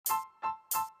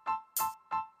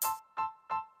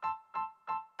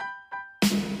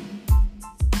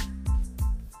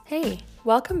Hey,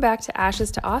 welcome back to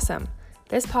Ashes to Awesome.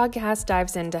 This podcast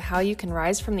dives into how you can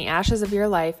rise from the ashes of your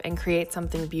life and create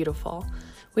something beautiful.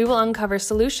 We will uncover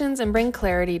solutions and bring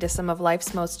clarity to some of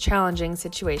life's most challenging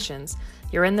situations.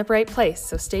 You're in the right place,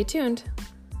 so stay tuned.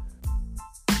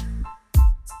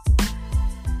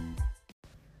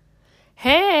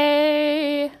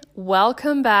 Hey,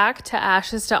 welcome back to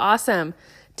Ashes to Awesome.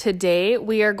 Today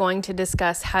we are going to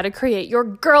discuss how to create your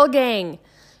girl gang,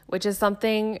 which is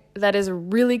something that is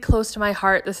really close to my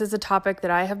heart. This is a topic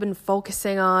that I have been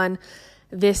focusing on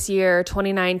this year,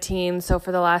 2019. So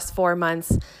for the last 4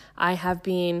 months, I have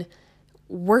been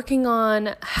working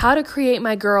on how to create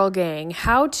my girl gang,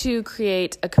 how to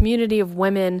create a community of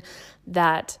women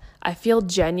that I feel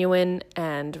genuine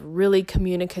and really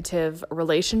communicative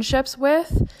relationships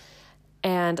with.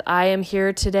 And I am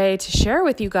here today to share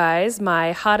with you guys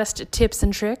my hottest tips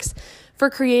and tricks for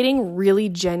creating really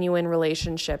genuine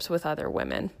relationships with other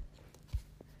women.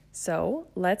 So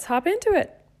let's hop into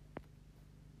it.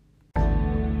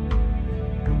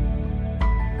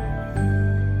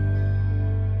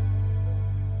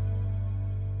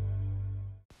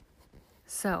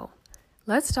 So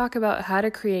let's talk about how to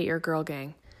create your girl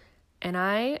gang. And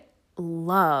I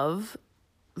love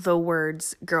the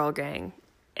words girl gang.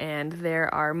 And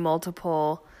there are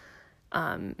multiple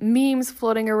memes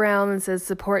floating around that says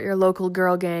support your local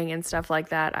girl gang and stuff like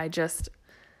that.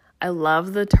 I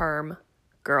love the term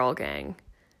girl gang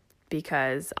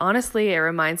because honestly, it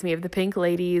reminds me of the pink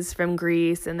ladies from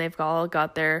Greece, and they've all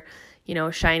got their,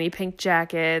 shiny pink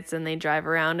jackets, and they drive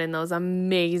around in those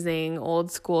amazing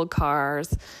old school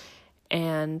cars.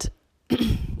 And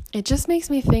it just makes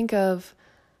me think of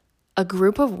a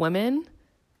group of women,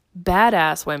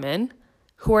 badass women,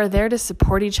 who are there to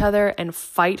support each other and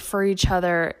fight for each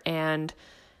other and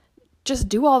just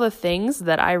do all the things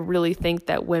that I really think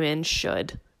that women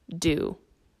should do.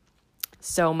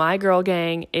 So my girl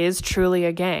gang is truly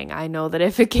a gang. I know that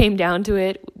if it came down to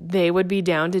it, they would be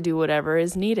down to do whatever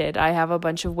is needed. I have a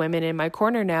bunch of women in my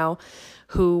corner now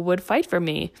who would fight for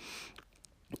me.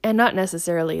 And not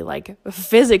necessarily like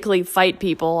physically fight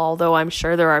people, although I'm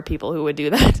sure there are people who would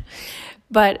do that.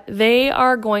 But they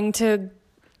are going to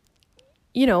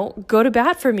go to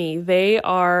bat for me. They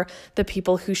are the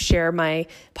people who share my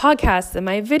podcasts and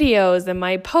my videos and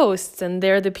my posts, and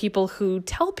they're the people who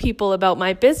tell people about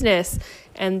my business,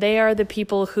 and they are the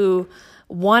people who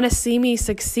want to see me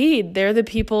succeed. They're the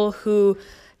people who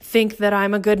think that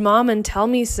I'm a good mom and tell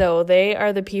me so. They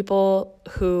are the people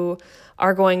who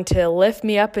are going to lift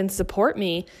me up and support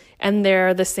me, and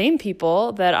they're the same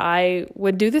people that I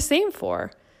would do the same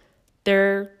for.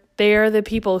 They are the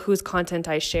people whose content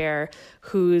I share,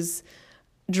 whose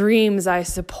dreams I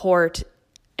support.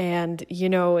 And,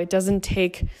 it doesn't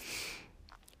take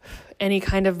any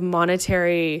kind of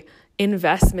monetary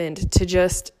investment to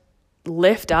just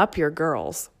lift up your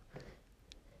girls.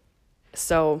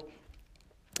 So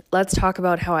let's talk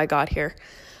about how I got here.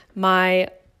 My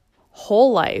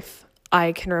whole life,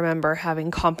 I can remember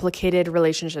having complicated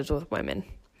relationships with women.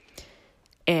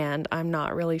 And I'm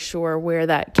not really sure where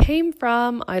that came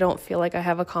from. I don't feel like I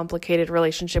have a complicated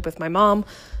relationship with my mom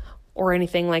or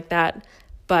anything like that.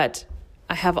 But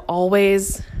I have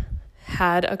always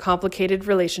had a complicated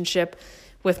relationship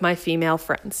with my female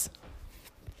friends.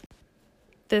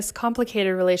 This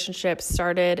complicated relationship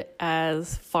started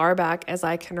as far back as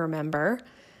I can remember.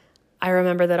 I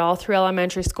remember that all through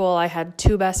elementary school, I had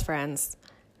 2 best friends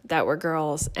that were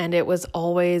girls, and it was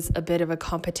always a bit of a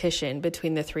competition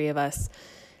between the 3 of us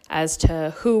as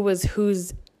to who was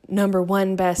whose number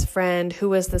 1 best friend, who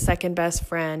was the second best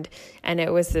friend, and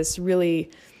it was this really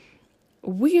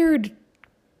weird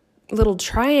little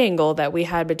triangle that we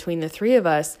had between the 3 of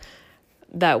us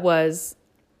that was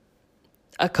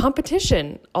a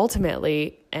competition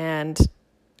ultimately, and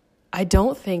I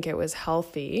don't think it was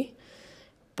healthy,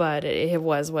 but it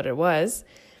was what it was.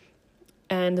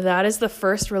 And that is the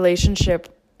first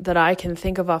relationship that I can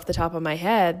think of off the top of my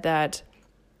head that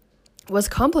was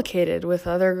complicated with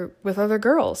other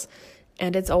girls.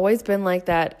 And it's always been like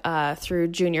that through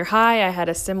junior high. I had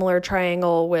a similar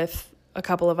triangle with a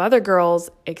couple of other girls,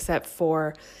 except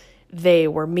for they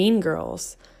were mean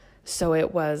girls. So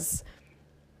it was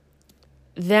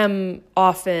them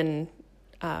often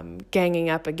ganging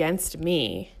up against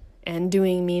me and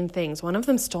doing mean things. One of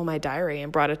them stole my diary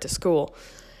and brought it to school.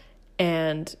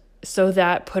 And so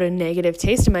that put a negative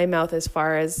taste in my mouth as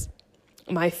far as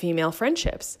my female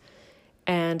friendships.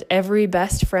 And every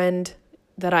best friend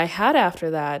that I had after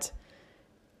that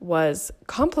was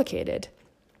complicated,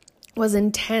 was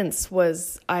intense,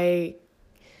 I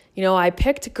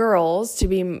picked girls to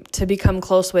become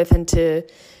close with and to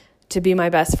be my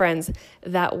best friends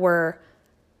that were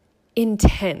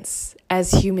intense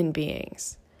as human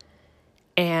beings.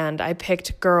 And I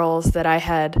picked girls that I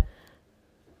had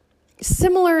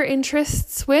similar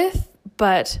interests with,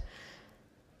 but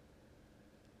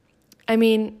I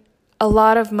mean, a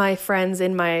lot of my friends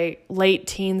in my late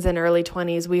teens and early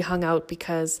 20s, we hung out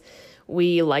because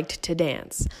we liked to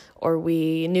dance or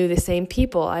we knew the same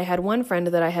people. I had one friend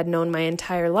that I had known my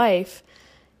entire life,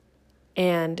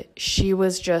 and she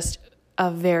was just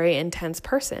a very intense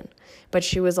person, but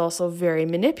she was also very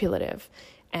manipulative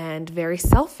and very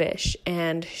selfish,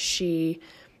 and she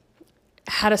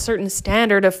had a certain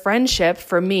standard of friendship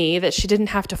for me that she didn't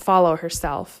have to follow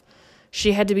herself.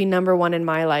 She had to be number one in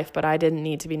my life, but I didn't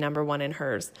need to be number one in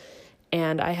hers.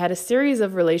 And I had a series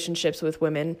of relationships with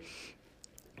women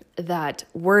that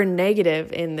were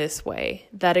negative in this way,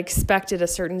 that expected a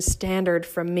certain standard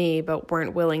from me, but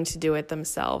weren't willing to do it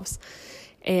themselves.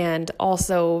 And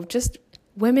also just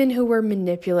women who were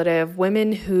manipulative,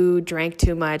 women who drank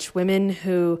too much, women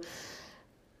who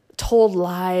told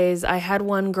lies. I had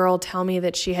one girl tell me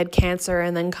that she had cancer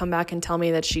and then come back and tell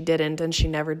me that she didn't, and she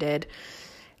never did.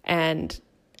 And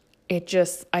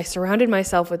I surrounded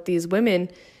myself with these women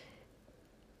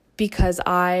because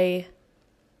I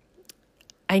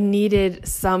needed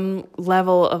some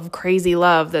level of crazy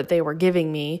love that they were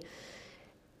giving me.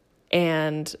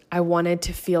 And I wanted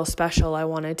to feel special. I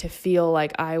wanted to feel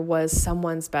like I was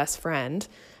someone's best friend,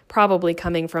 probably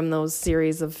coming from those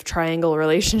series of triangle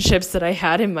relationships that I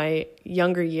had in my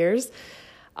younger years.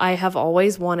 I have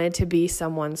always wanted to be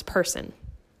someone's person.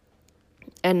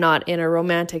 And not in a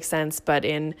romantic sense, but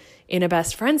in a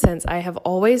best friend sense. I have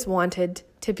always wanted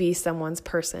to be someone's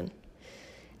person.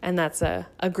 And that's a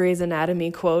Grey's Anatomy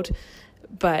quote,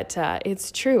 but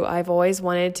it's true. I've always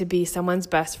wanted to be someone's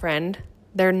best friend,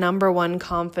 their number one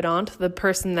confidant, the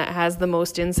person that has the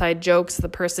most inside jokes, the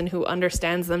person who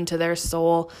understands them to their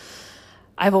soul.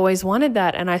 I've always wanted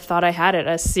that, and I thought I had it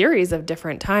a series of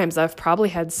different times. I've probably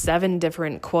had 7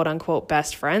 different quote-unquote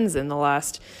best friends in the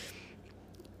last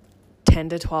 10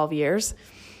 to 12 years.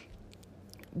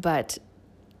 But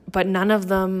none of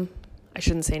them, I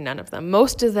shouldn't say none of them,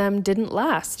 most of them didn't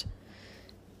last.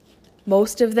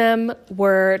 Most of them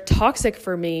were toxic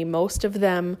for me. Most of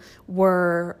them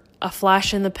were a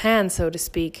flash in the pan, so to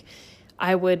speak.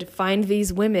 I would find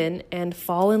these women and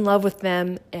fall in love with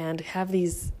them and have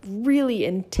these really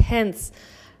intense,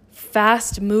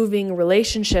 fast-moving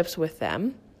relationships with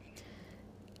them,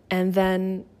 and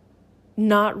then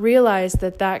not realize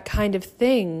that kind of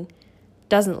thing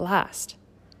doesn't last.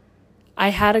 I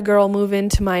had a girl move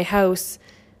into my house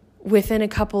within a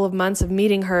couple of months of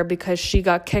meeting her because she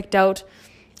got kicked out.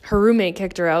 Her roommate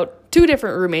kicked her out. 2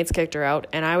 different roommates kicked her out.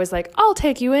 And I was like, I'll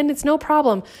take you in. It's no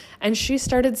problem. And she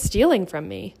started stealing from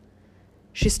me.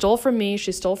 She stole from me.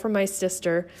 She stole from my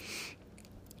sister.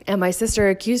 And my sister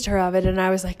accused her of it. And I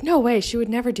was like, no way. She would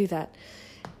never do that.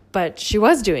 But she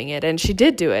was doing it. And she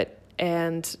did do it.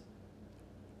 And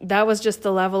that was just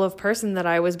the level of person that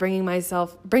I was bringing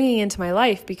into my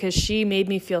life because she made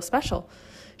me feel special.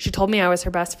 She told me I was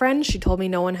her best friend. She told me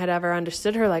no one had ever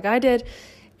understood her like I did.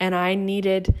 And I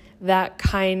needed that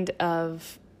kind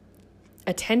of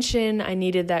attention. I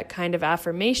needed that kind of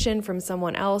affirmation from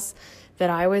someone else that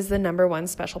I was the number one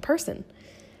special person.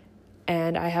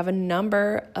 And I have a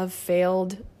number of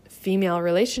failed female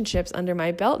relationships under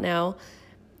my belt now.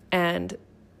 And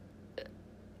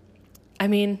I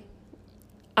mean,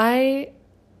 I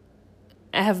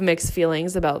have mixed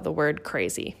feelings about the word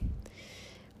crazy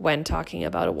when talking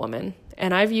about a woman.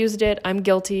 And I've used it. I'm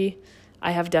guilty.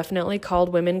 I have definitely called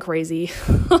women crazy.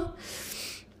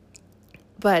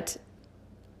 But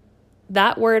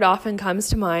that word often comes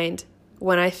to mind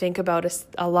when I think about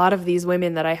a lot of these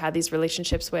women that I had these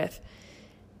relationships with.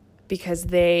 Because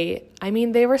they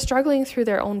were struggling through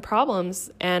their own problems.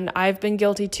 And I've been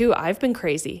guilty too. I've been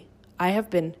crazy. I have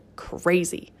been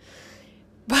crazy.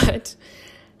 But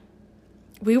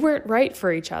we weren't right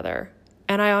for each other.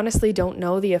 And I honestly don't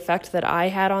know the effect that I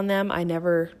had on them. I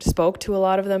never spoke to a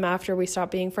lot of them after we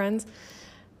stopped being friends.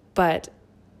 But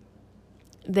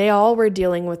they all were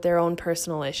dealing with their own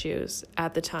personal issues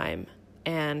at the time.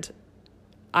 And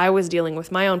I was dealing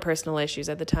with my own personal issues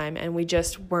at the time. And we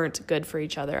just weren't good for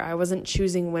each other. I wasn't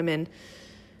choosing women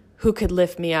who could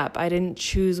lift me up. I didn't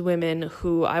choose women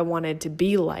who I wanted to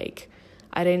be like.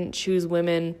 I didn't choose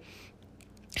women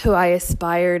who I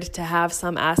aspired to have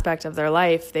some aspect of their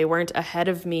life. They weren't ahead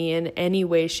of me in any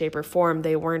way, shape, or form.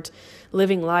 They weren't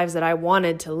living lives that I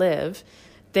wanted to live.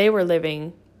 They were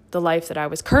living the life that I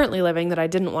was currently living that I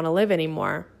didn't want to live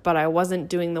anymore, but I wasn't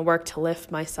doing the work to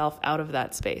lift myself out of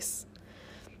that space.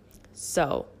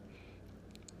 So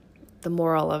the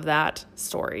moral of that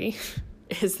story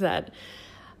is that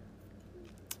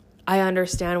I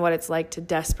understand what it's like to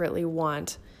desperately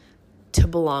want to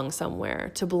belong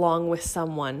somewhere, to belong with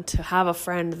someone, to have a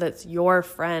friend that's your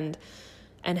friend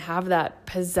and have that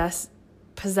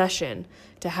possession,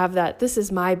 to have that this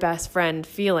is my best friend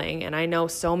feeling. And I know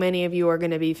so many of you are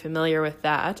going to be familiar with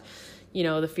that, you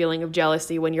know, the feeling of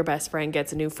jealousy when your best friend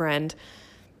gets a new friend.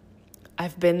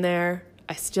 I've been there.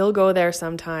 I still go there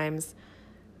sometimes.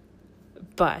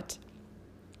 But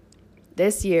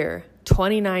this year,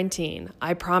 2019,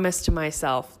 I promised to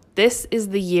myself, this is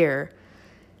the year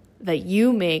that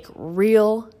you make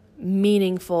real,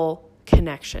 meaningful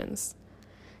connections.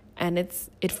 And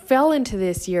it fell into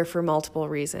this year for multiple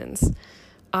reasons.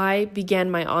 I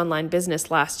began my online business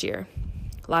last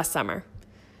summer.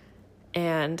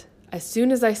 And as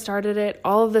soon as I started it,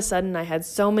 all of a sudden I had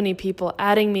so many people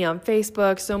adding me on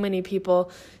Facebook, so many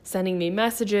people sending me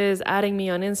messages, adding me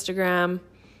on Instagram.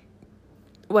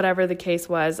 Whatever the case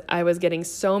was, I was getting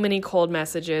so many cold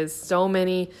messages, so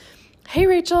many, "Hey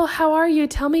Rachel, how are you?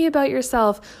 Tell me about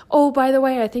yourself. Oh, by the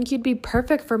way, I think you'd be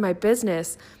perfect for my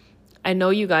business." I know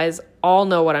you guys all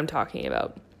know what I'm talking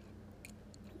about.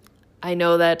 I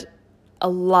know that a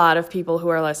lot of people who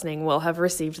are listening will have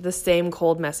received the same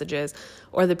cold messages,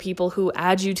 or the people who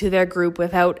add you to their group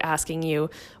without asking you,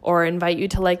 or invite you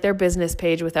to like their business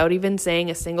page without even saying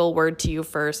a single word to you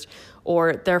first,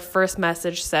 or their first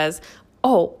message says,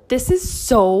 "Oh, this is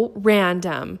so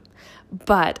random,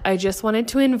 but I just wanted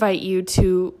to invite you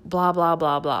to blah, blah,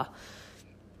 blah, blah."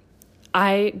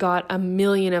 I got a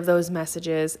million of those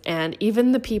messages, and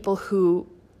even the people who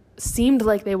seemed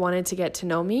like they wanted to get to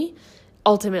know me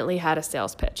ultimately had a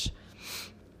sales pitch.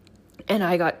 And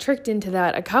I got tricked into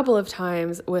that a couple of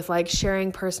times with like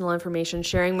sharing personal information,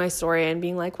 sharing my story and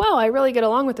being like, "Wow, I really get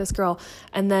along with this girl."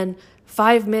 And then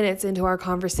 5 minutes into our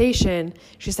conversation,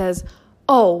 she says,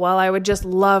 "Oh, well, I would just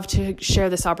love to share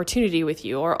this opportunity with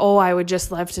you." Or, "Oh, I would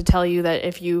just love to tell you that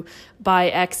if you buy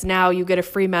X now, you get a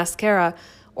free mascara,"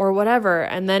 or whatever.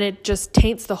 And then it just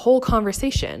taints the whole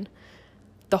conversation.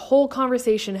 The whole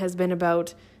conversation has been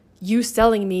about you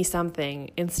selling me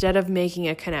something instead of making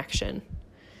a connection.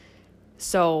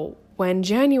 So when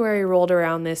January rolled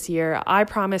around this year, I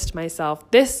promised myself,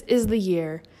 this is the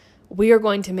year we are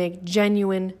going to make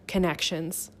genuine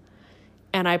connections.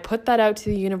 And I put that out to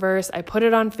the universe. I put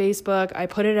it on Facebook. I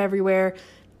put it everywhere.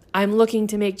 I'm looking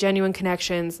to make genuine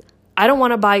connections. I don't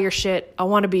want to buy your shit. I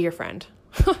want to be your friend.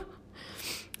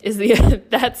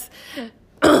 That's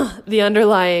the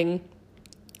underlying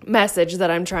message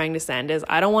that I'm trying to send is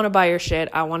I don't want to buy your shit.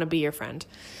 I want to be your friend.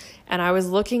 And I was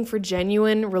looking for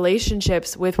genuine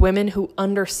relationships with women who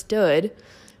understood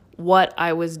what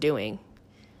I was doing.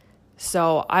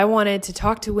 So I wanted to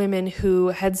talk to women who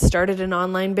had started an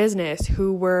online business,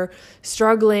 who were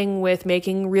struggling with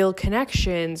making real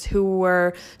connections, who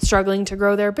were struggling to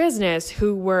grow their business,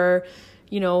 who were,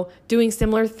 doing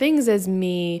similar things as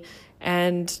me,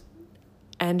 and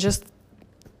just,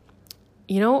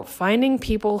 finding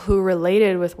people who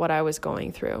related with what I was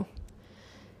going through.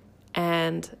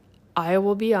 And I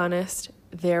will be honest,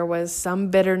 there was some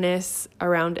bitterness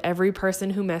around every person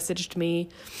who messaged me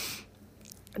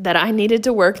that I needed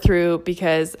to work through,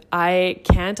 because I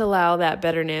can't allow that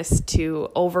bitterness to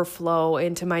overflow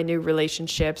into my new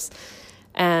relationships.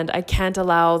 And I can't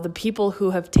allow the people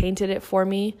who have tainted it for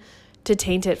me to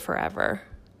taint it forever.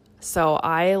 So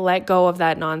I let go of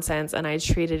that nonsense, and I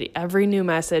treated every new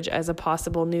message as a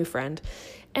possible new friend.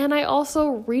 And I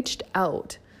also reached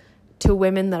out to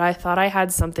women that I thought I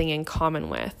had something in common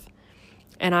with.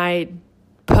 And I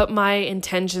put my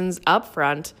intentions up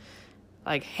front,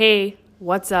 like, "Hey,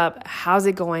 what's up? How's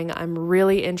it going? I'm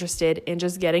really interested in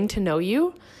just getting to know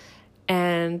you,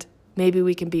 and maybe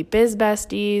we can be biz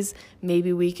besties.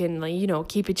 Maybe we can,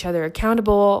 keep each other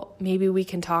accountable. Maybe we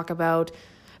can talk about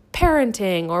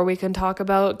parenting, or we can talk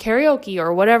about karaoke,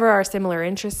 or whatever our similar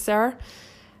interests are."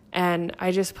 And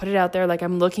I just put it out there like,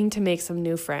 I'm looking to make some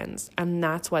new friends, and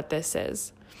that's what this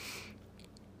is.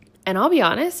 And I'll be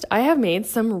honest, I have made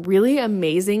some really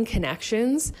amazing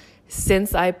connections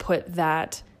since I put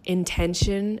that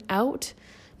intention out,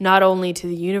 not only to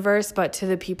the universe, but to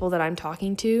the people that I'm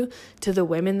talking to the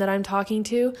women that I'm talking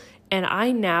to. And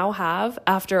I now have,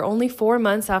 after only 4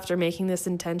 months after making this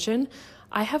intention,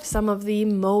 I have some of the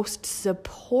most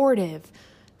supportive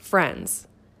friends.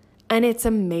 And it's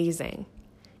amazing.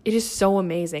 It is so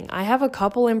amazing. I have a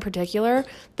couple in particular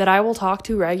that I will talk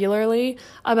to regularly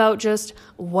about just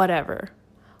whatever.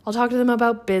 I'll talk to them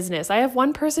about business. I have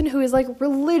one person who is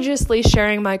religiously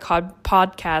sharing my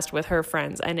podcast with her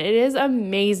friends, and it is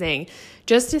amazing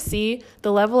just to see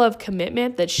the level of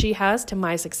commitment that she has to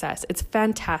my success. It's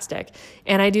fantastic.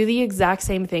 And I do the exact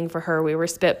same thing for her. We were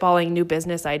spitballing new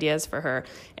business ideas for her.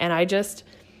 And I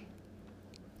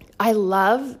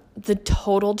love the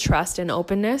total trust and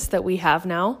openness that we have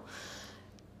now.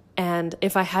 And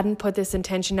if I hadn't put this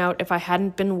intention out, if I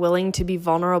hadn't been willing to be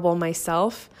vulnerable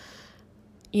myself,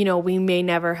 we may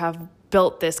never have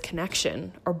built this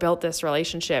connection or built this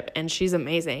relationship. And she's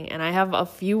amazing. And I have a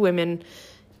few women,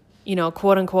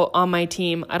 quote unquote, on my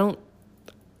team.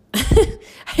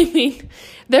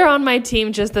 They're on my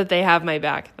team just that they have my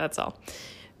back. That's all.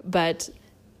 But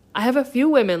I have a few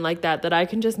women like that I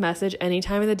can just message any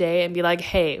time of the day and be like,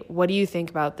 hey, what do you think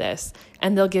about this?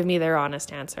 And they'll give me their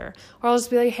honest answer. Or I'll just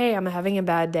be like, hey, I'm having a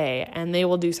bad day. And they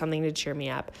will do something to cheer me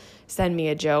up. Send me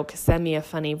a joke, send me a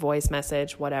funny voice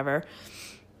message, whatever.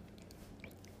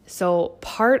 So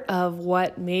part of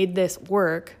what made this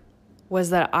work was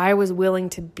that I was willing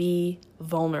to be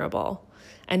vulnerable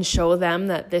and show them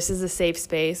that this is a safe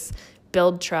space,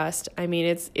 build trust.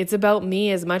 It's about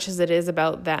me as much as it is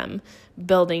about them,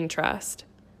 building trust.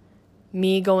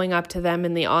 Me going up to them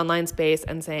in the online space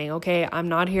and saying, okay, I'm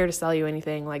not here to sell you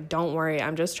anything. Don't worry.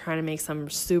 I'm just trying to make some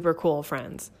super cool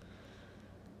friends.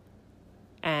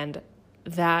 And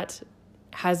that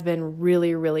has been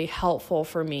really, really helpful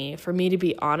for me to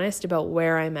be honest about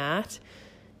where I'm at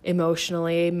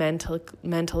emotionally,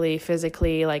 mentally,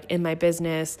 physically, in my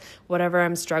business, whatever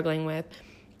I'm struggling with.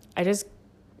 I just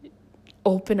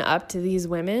open up to these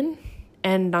women,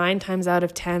 and 9 times out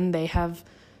of 10, they have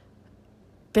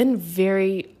been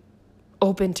very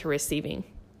open to receiving,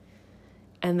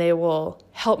 and they will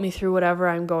help me through whatever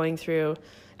I'm going through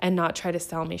and not try to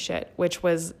sell me shit, which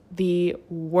was the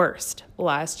worst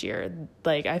last year.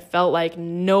 I felt like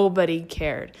nobody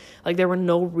cared. There were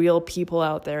no real people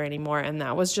out there anymore, and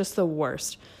that was just the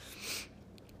worst.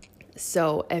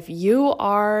 So if you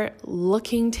are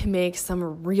looking to make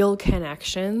some real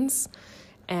connections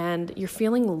and you're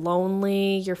feeling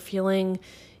lonely, you're feeling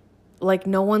like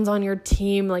no one's on your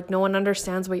team, no one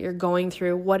understands what you're going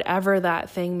through, whatever that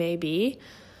thing may be,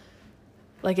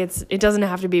 it doesn't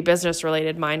have to be business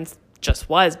related. Mine just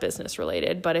was business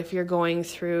related. But if you're going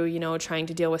through, trying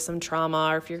to deal with some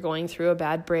trauma, or if you're going through a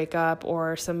bad breakup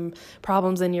or some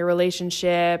problems in your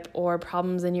relationship or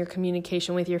problems in your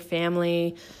communication with your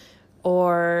family,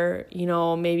 or,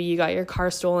 maybe you got your car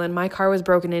stolen. My car was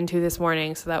broken into this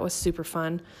morning, so that was super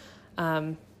fun.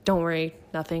 Don't worry,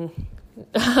 nothing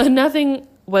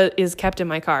is kept in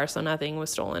my car, so nothing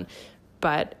was stolen.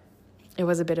 But it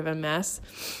was a bit of a mess.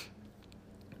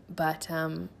 But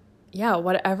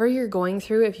whatever you're going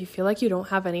through, if you feel like you don't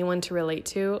have anyone to relate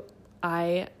to,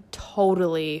 I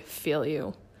totally feel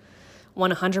you.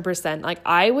 100%.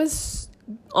 I was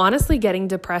honestly getting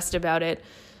depressed about it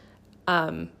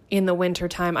in the winter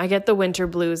time. I get the winter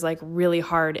blues really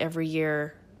hard every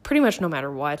year, pretty much no matter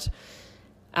what.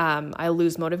 I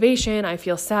lose motivation, I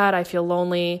feel sad, I feel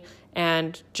lonely,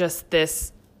 and just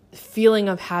this feeling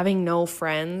of having no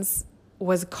friends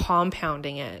was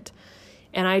compounding it.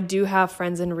 And I do have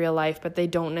friends in real life, but they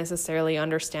don't necessarily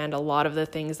understand a lot of the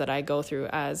things that I go through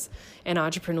as an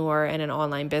entrepreneur and an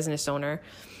online business owner.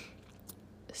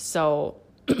 So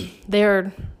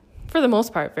they're, for the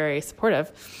most part, very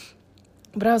supportive.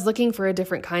 But I was looking for a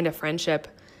different kind of friendship,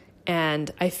 and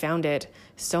I found it.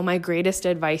 So my greatest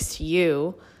advice to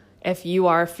you, if you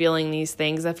are feeling these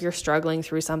things, if you're struggling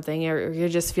through something, or you're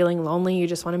just feeling lonely, you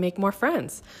just want to make more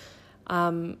friends,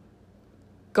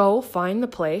 go find the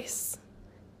place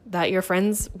that your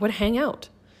friends would hang out.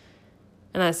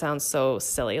 And that sounds so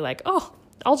silly,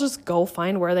 I'll just go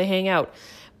find where they hang out.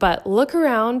 But look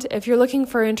around. If you're looking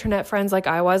for internet friends like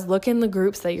I was, look in the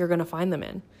groups that you're going to find them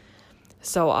in.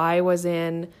 So I was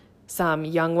in some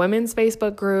young women's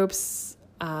Facebook groups.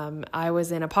 I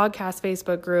was in a podcast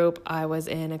Facebook group. I was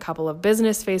in a couple of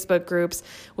business Facebook groups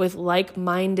with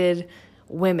like-minded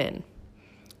women.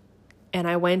 And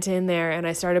I went in there and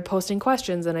I started posting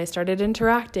questions, and I started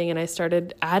interacting, and I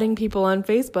started adding people on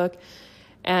Facebook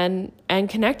and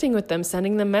connecting with them,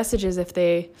 sending them messages if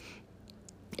they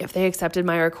accepted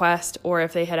my request, or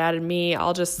if they had added me.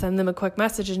 I'll just send them a quick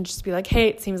message and just be like, hey,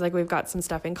 it seems like we've got some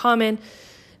stuff in common.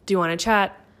 Do you want to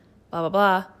chat? Blah, blah,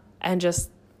 blah. And just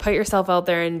put yourself out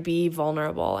there and be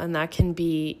vulnerable. And that can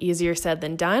be easier said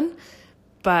than done,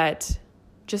 but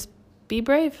just be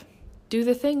brave. Do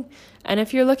the thing. And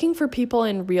if you're looking for people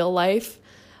in real life,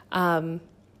 the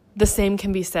same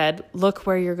can be said. Look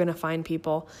where you're going to find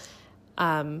people.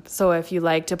 So if you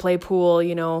like to play pool,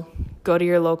 go to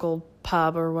your local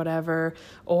pub or whatever.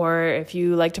 Or if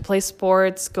you like to play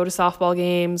sports, go to softball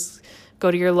games,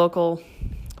 go to your local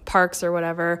parks or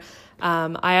whatever.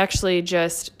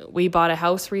 We bought a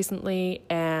house recently,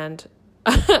 and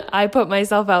I put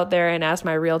myself out there and asked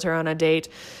my realtor on a date.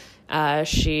 I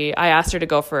asked her to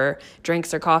go for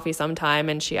drinks or coffee sometime,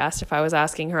 and she asked if I was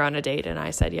asking her on a date, and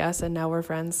I said yes, and now we're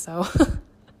friends.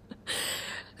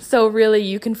 So really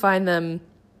you can find them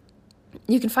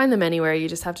anywhere. You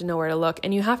just have to know where to look,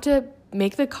 and you have to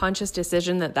make the conscious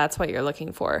decision that that's what you're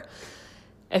looking for.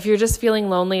 If you're just feeling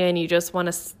lonely and you just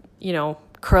want to,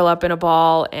 curl up in a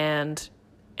ball and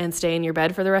stay in your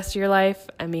bed for the rest of your life,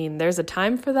 I mean, there's a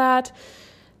time for that,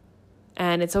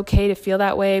 and it's okay to feel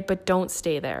that way, but don't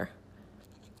stay there.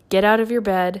 Get out of your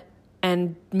bed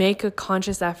and make a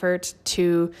conscious effort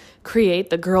to create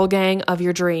the girl gang of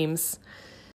your dreams.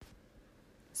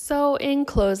 So in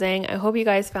closing, I hope you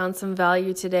guys found some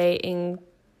value today in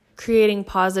creating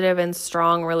positive and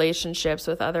strong relationships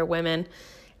with other women.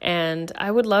 And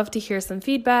I would love to hear some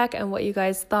feedback on what you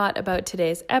guys thought about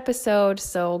today's episode.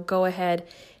 So go ahead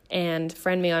and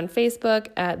friend me on Facebook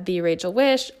at The Rachel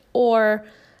Wish, or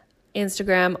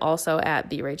Instagram also at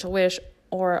The Rachel Wish,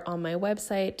 or on my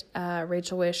website,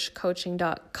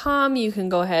 rachelwishcoaching.com. You can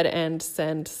go ahead and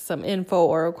send some info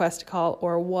or request a call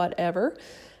or whatever.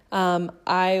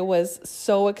 I was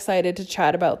so excited to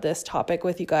chat about this topic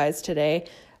with you guys today.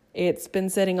 It's been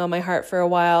sitting on my heart for a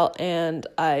while, and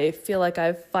I feel like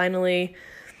I've finally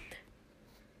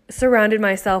surrounded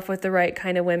myself with the right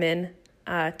kind of women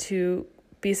to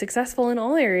be successful in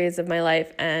all areas of my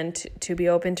life, and to be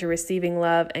open to receiving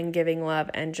love and giving love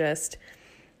and just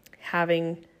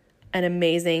having an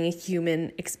amazing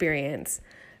human experience.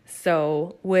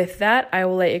 So with that, I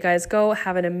will let you guys go.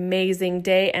 Have an amazing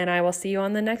day, and I will see you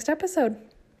on the next episode.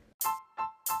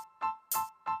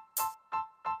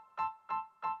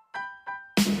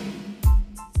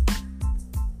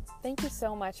 Thank you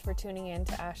so much for tuning in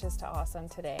to Ashes to Awesome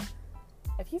today.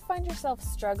 If you find yourself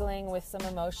struggling with some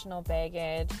emotional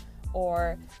baggage,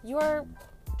 or you are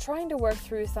trying to work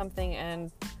through something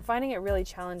and finding it really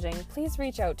challenging, please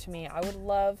reach out to me. I would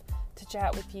love to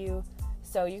chat with you.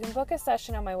 So you can book a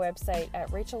session on my website at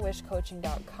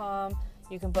rachelwishcoaching.com.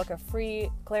 You can book a free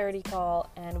clarity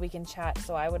call and we can chat.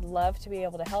 So I would love to be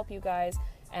able to help you guys,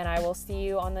 and I will see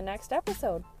you on the next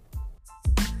episode.